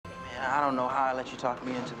I don't know how I let you talk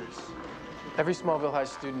me into this. Every Smallville High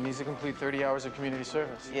student needs to complete 30 hours of community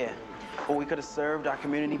service. Yeah, but we could have served our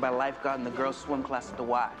community by lifeguarding the girls' swim class at the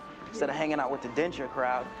Y. Instead of hanging out with the denture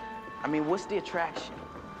crowd. I mean, what's the attraction?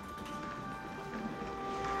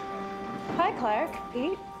 Hi, Clark.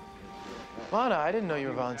 Pete. Lana, I didn't know you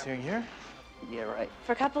were volunteering here. Yeah, right.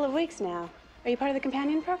 For a couple of weeks now. Are you part of the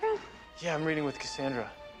companion program? Yeah, I'm reading with Cassandra.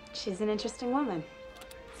 She's an interesting woman.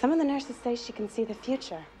 Some of the nurses say she can see the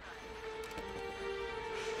future.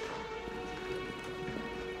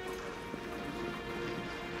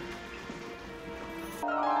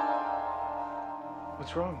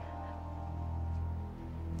 What's wrong?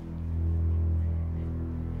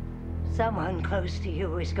 Someone close to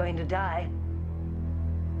you is going to die.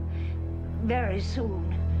 Very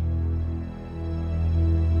soon.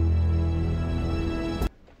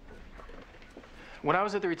 When I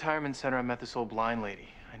was at the retirement center, I met this old blind lady.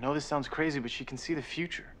 I know this sounds crazy, but she can see the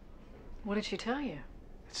future. What did she tell you?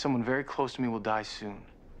 That someone very close to me will die soon.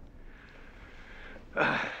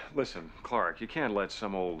 Listen, Clark, you can't let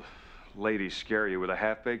some old lady scare you with a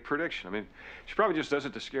half-baked prediction. I mean, she probably just does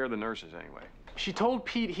it to scare the nurses anyway. She told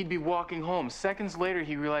Pete he'd be walking home. Seconds later,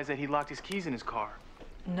 he realized that he'd locked his keys in his car.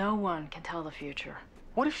 No one can tell the future.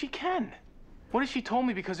 What if she can? What if she told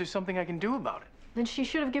me because there's something I can do about it? Then she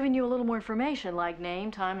should have given you a little more information, like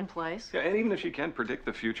name, time, and place. Yeah, and even if she can predict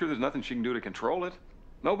the future, there's nothing she can do to control it.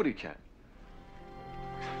 Nobody can.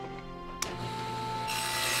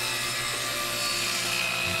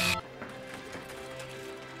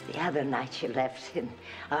 The other night you left in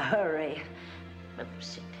a hurry.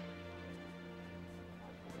 Sit.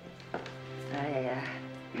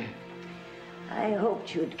 I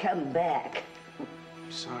hoped you'd come back.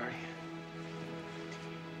 I'm sorry.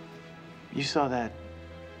 You saw that,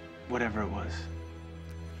 whatever it was.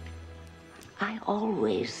 I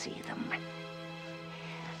always see them.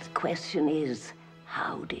 The question is,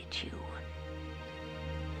 how did you?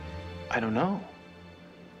 I don't know.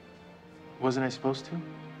 Wasn't I supposed to?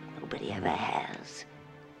 Nobody ever has.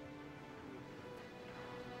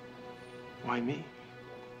 Why me?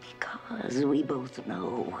 Because we both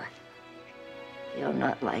know you're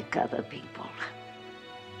not like other people.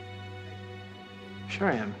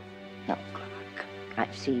 Sure I am. No, Clark,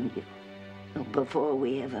 I've seen you before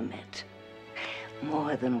we ever met.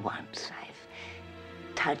 More than once,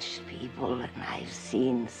 I've touched people and I've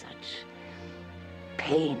seen such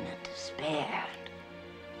pain and despair.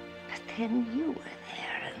 But then you were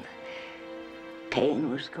there and the pain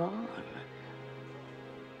was gone.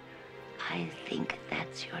 I think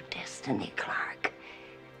that's your destiny, Clark.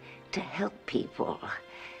 To help people,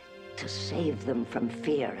 to save them from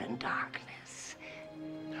fear and darkness.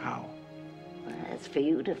 How? Well, that's for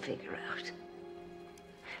you to figure out.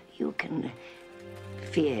 You can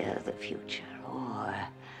fear the future, or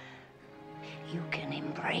you can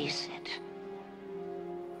embrace it.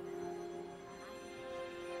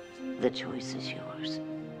 The choice is yours.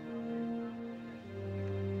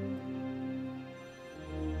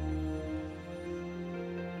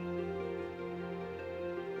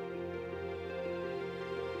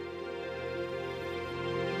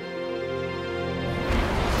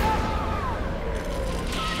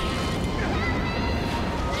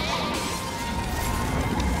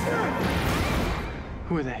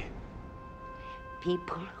 Who are they?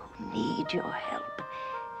 People who need your help.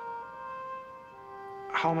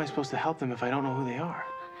 How am I supposed to help them if I don't know who they are?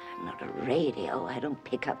 I'm not a radio. I don't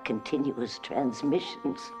pick up continuous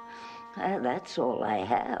transmissions. That's all I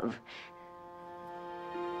have.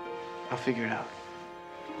 I'll figure it out.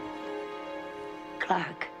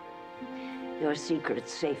 Clark, your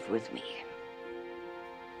secret's safe with me.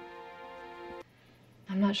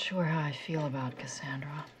 I'm not sure how I feel about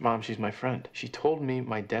Cassandra. Mom, she's my friend. She told me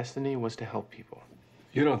my destiny was to help people.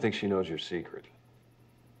 You don't think she knows your secret?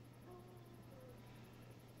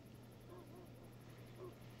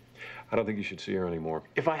 I don't think you should see her anymore.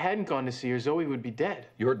 If I hadn't gone to see her, Zoe would be dead.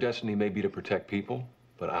 Your destiny may be to protect people,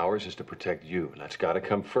 but ours is to protect you, and that's got to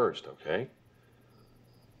come first, okay?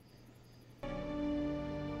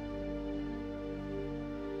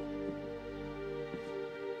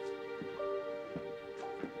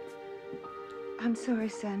 I'm sorry,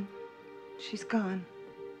 son. She's gone.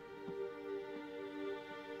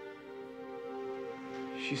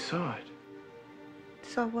 She saw it.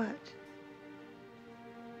 Saw what?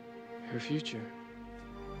 Her future.